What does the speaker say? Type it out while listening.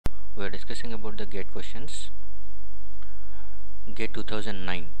we are discussing about the GATE questions, GATE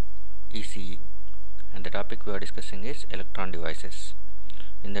 2009 ECE, and the topic we are discussing is electron devices.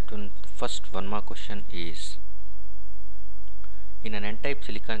 In that one, the first 1 mark question is, in an n-type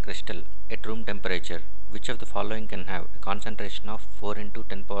silicon crystal at room temperature, which of the following can have a concentration of 4 into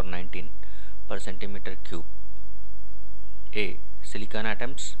 10 power 19 per centimeter cube? A. Silicon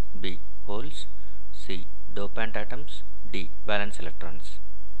atoms, B. Holes, C. Dopant atoms, D. Valence electrons.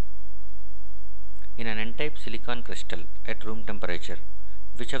 In an n-type silicon crystal at room temperature,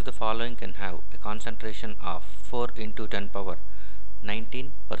 which of the following can have a concentration of 4 into 10 power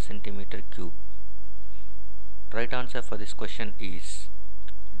 19 per centimeter cube? Right answer for this question is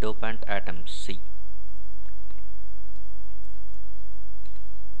dopant atoms, C.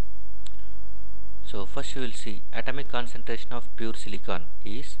 So first you will see atomic concentration of pure silicon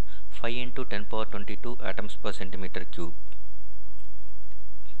is 5 into 10 power 22 atoms per centimeter cube.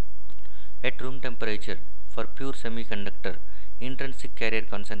 At room temperature, for pure semiconductor, intrinsic carrier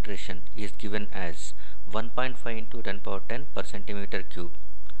concentration is given as 1.5 into 10 power 10 per centimeter cube.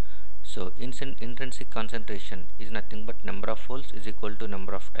 So intrinsic concentration is nothing but number of holes is equal to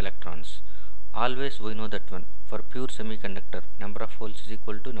number of electrons. Always we know that one. For pure semiconductor, number of holes is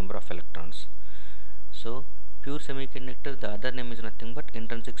equal to number of electrons. So pure semiconductor, the other name is nothing but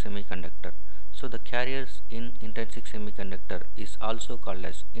intrinsic semiconductor. So the carriers in intrinsic semiconductor is also called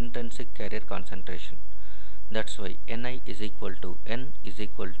as intrinsic carrier concentration. That's why Ni is equal to N is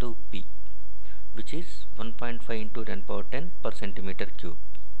equal to P, which is 1.5 into 10 power 10 per centimeter cube.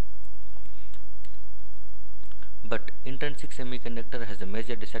 But intrinsic semiconductor has a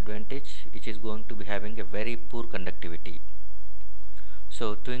major disadvantage, which is going to be having a very poor conductivity.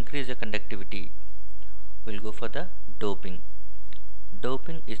 So to increase the conductivity, we'll go for the doping.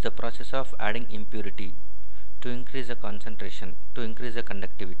 Doping is the process of adding impurity to increase the concentration, to increase the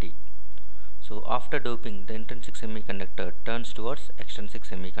conductivity. So after doping, the intrinsic semiconductor turns towards extrinsic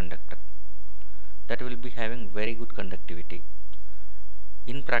semiconductor. That will be having very good conductivity.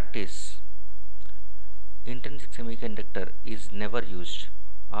 In practice, intrinsic semiconductor is never used.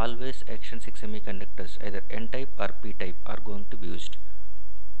 Always extrinsic semiconductors, either N-type or P-type, are going to be used.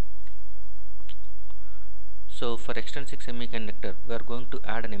 So for extrinsic semiconductor, we are going to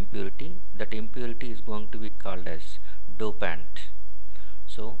add an impurity. That impurity is going to be called as dopant.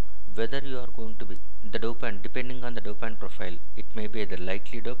 So whether you are going to be the dopant, depending on the dopant profile, it may be either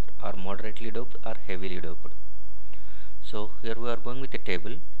lightly doped or moderately doped or heavily doped. So here we are going with a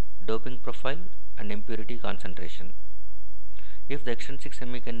table, doping profile and impurity concentration. If the extrinsic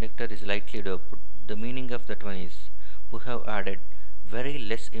semiconductor is lightly doped, the meaning of that one is we have added very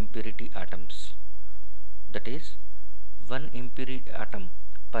less impurity atoms. That is 1 impurity atom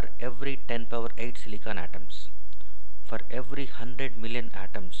per every 10 power 8 silicon atoms. For every 100 million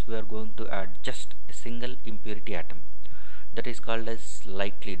atoms, we are going to add just a single impurity atom. That is called as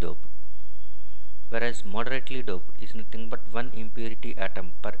lightly doped. Whereas moderately doped is nothing but 1 impurity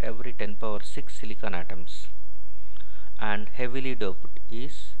atom per every 10 power 6 silicon atoms. And heavily doped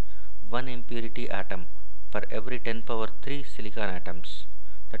is 1 impurity atom per every 10 power 3 silicon atoms.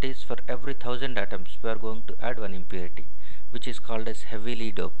 That is, for every 1000 atoms we are going to add 1 impurity, which is called as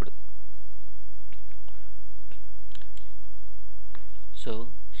heavily doped. So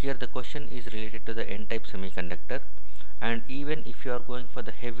here the question is related to the n-type semiconductor, and even if you are going for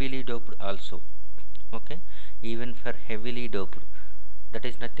the heavily doped also, okay, even for heavily doped, that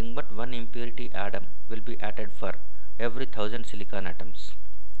is nothing but 1 impurity atom will be added for every 1000 silicon atoms.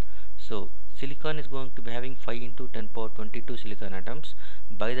 So silicon is going to be having 5 into 10 power 22 silicon atoms.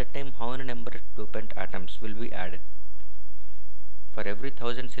 By that time, how many number of dopant atoms will be added? For every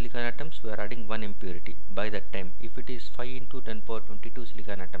 1000 silicon atoms, we are adding 1 impurity. By that time, if it is 5 into 10 power 22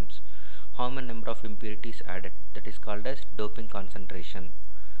 silicon atoms, how many number of impurities added? That is called as doping concentration.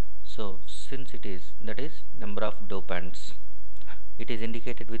 So since it is, that is number of dopants, it is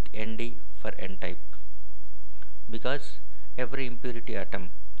indicated with Nd for n-type, because every impurity atom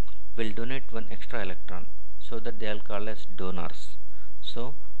will donate 1 extra electron, so that they are called as donors.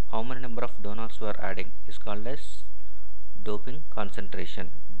 So how many number of donors we are adding is called as doping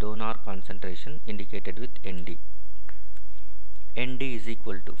concentration, donor concentration, indicated with Nd. Nd is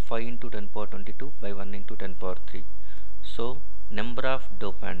equal to 5 into 10 power 22 by 1 into 10 power 3. So number of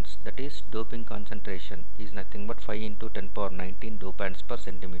dopants, that is doping concentration, is nothing but 5 into 10 power 19 dopants per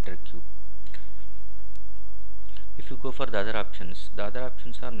centimeter cube. If you go for the other options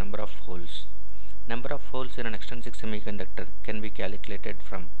are number of holes. Number of holes in an extrinsic semiconductor can be calculated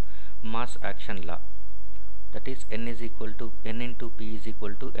from mass action law. That is N is equal to N into P is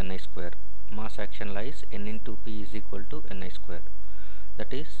equal to Ni square. Mass action law is N into P is equal to Ni square.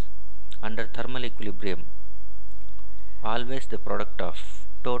 That is Under thermal equilibrium, always the product of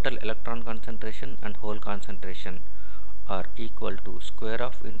total electron concentration and hole concentration are equal to square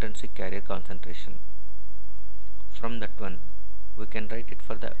of intrinsic carrier concentration. From that one, we can write it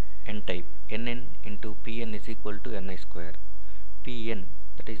for the n type. Nn into Pn is equal to Ni square. Pn,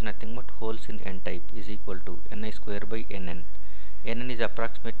 that is nothing but holes in n type, is equal to Ni square by Nn. Nn is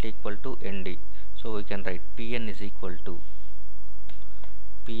approximately equal to Nd. So we can write Pn is equal to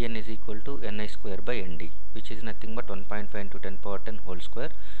Ni square by Nd, which is nothing but 1.5 into 10 power 10 whole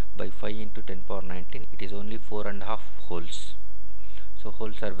square by 5 into 10 power 19. It is only 4.5 holes. So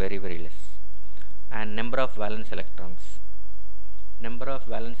holes are very less. And number of valence electrons. Number of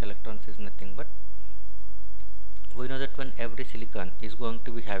valence electrons is nothing but, we know that when every silicon is going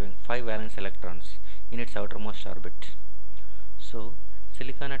to be having 5 valence electrons in its outermost orbit. So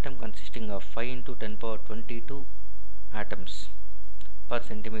silicon atom consisting of 5 into 10 power 22 atoms per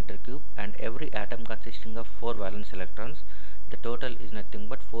centimeter cube, and every atom consisting of 4 valence electrons. The total is nothing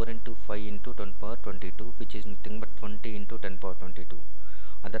but 4 into 5 into 10 power 22, which is nothing but 20 into 10 power 22.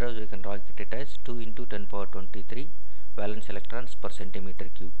 Otherwise we can write it as 2 into 10 power 23 valence electrons per centimeter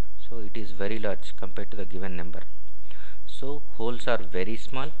cube. So it is very large compared to the given number. So holes are very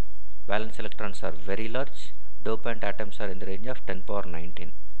small, valence electrons are very large, dopant atoms are in the range of 10 power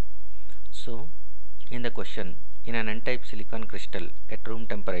 19. So in the question, in an n-type silicon crystal at room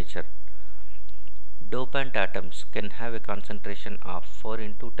temperature, dopant atoms can have a concentration of 4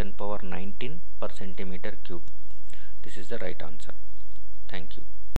 into 10 power 19 per centimeter cube. This is the right answer. Thank you.